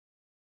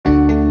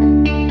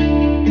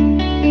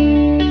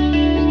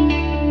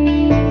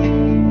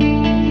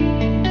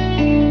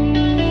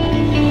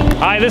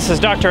Hi, this is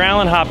Dr.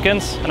 Alan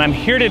Hopkins, and I'm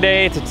here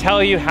today to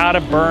tell you how to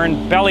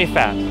burn belly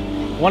fat.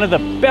 One of the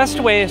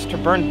best ways to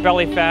burn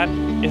belly fat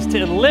is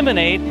to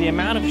eliminate the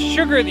amount of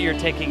sugar that you're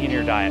taking in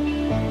your diet.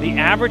 The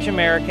average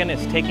American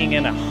is taking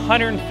in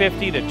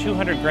 150 to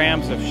 200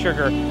 grams of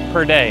sugar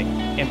per day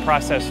in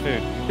processed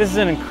food. This is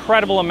an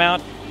incredible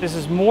amount. This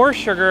is more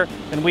sugar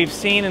than we've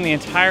seen in the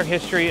entire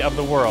history of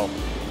the world.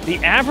 The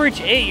average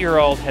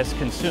 8-year-old has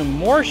consumed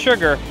more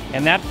sugar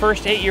in that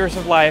first 8 years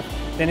of life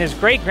than his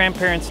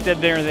great-grandparents did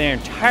during the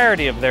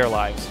entirety of their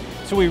lives.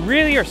 So we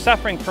really are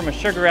suffering from a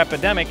sugar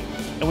epidemic,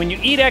 and when you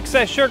eat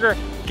excess sugar,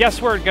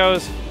 guess where it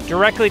goes?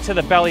 Directly to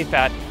the belly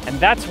fat, and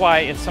that's why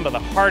it's some of the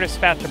hardest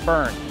fat to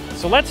burn.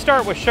 So let's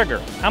start with sugar.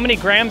 How many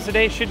grams a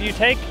day should you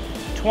take?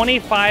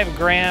 25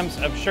 grams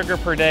of sugar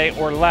per day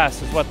or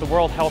less is what the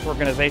World Health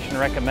Organization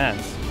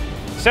recommends.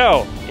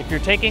 So if you're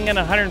taking in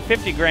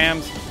 150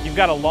 grams, you've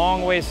got a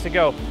long ways to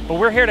go, but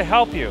we're here to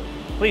help you.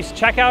 Please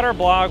check out our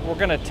blog. We're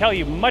going to tell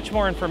you much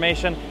more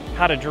information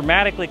how to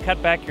dramatically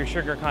cut back your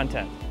sugar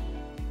content.